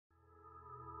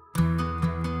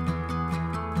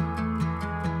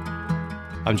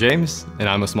I'm James, and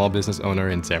I'm a small business owner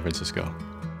in San Francisco.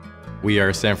 We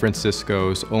are San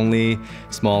Francisco's only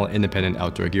small independent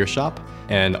outdoor gear shop,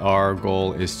 and our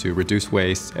goal is to reduce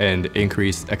waste and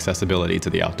increase accessibility to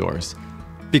the outdoors.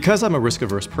 Because I'm a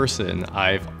risk-averse person,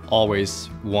 I've always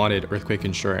wanted earthquake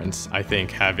insurance. I think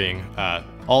having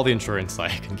all the insurance I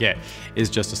can get is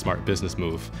just a smart business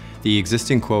move. The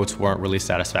existing quotes weren't really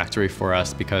satisfactory for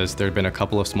us because there had been a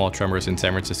couple of small tremors in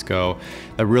San Francisco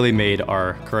that really made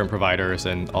our current providers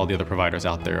and all the other providers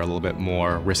out there a little bit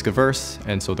more risk-averse,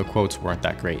 and so the quotes weren't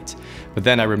that great. But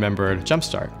then I remembered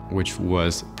Jumpstart, which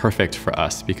was perfect for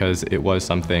us because it was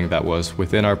something that was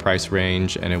within our price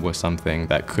range and it was something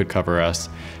that could cover us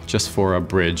just for a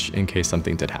bridge in case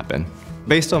something did happen.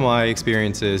 Based on my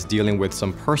experiences dealing with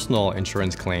some personal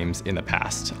insurance claims in the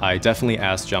past, I definitely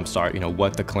asked Jumpstart,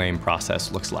 what the claim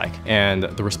process looks like. And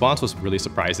the response was really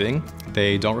surprising.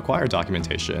 They don't require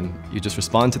documentation. You just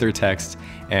respond to their text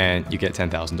and you get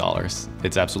 $10,000.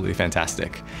 It's absolutely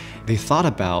fantastic. They thought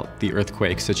about the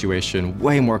earthquake situation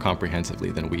way more comprehensively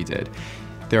than we did.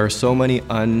 There are so many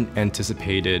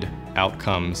unanticipated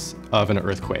outcomes of an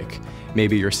earthquake.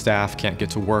 Maybe your staff can't get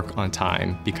to work on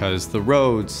time because the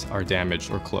roads are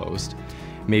damaged or closed.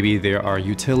 Maybe there are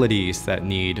utilities that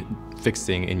need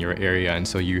fixing in your area, and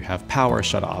so you have power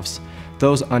shutoffs.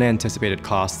 Those unanticipated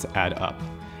costs add up.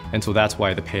 And so that's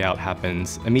why the payout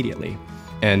happens immediately.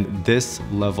 And this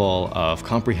level of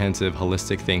comprehensive,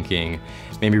 holistic thinking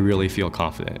made me really feel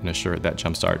confident and assured that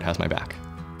Jumpstart has my back.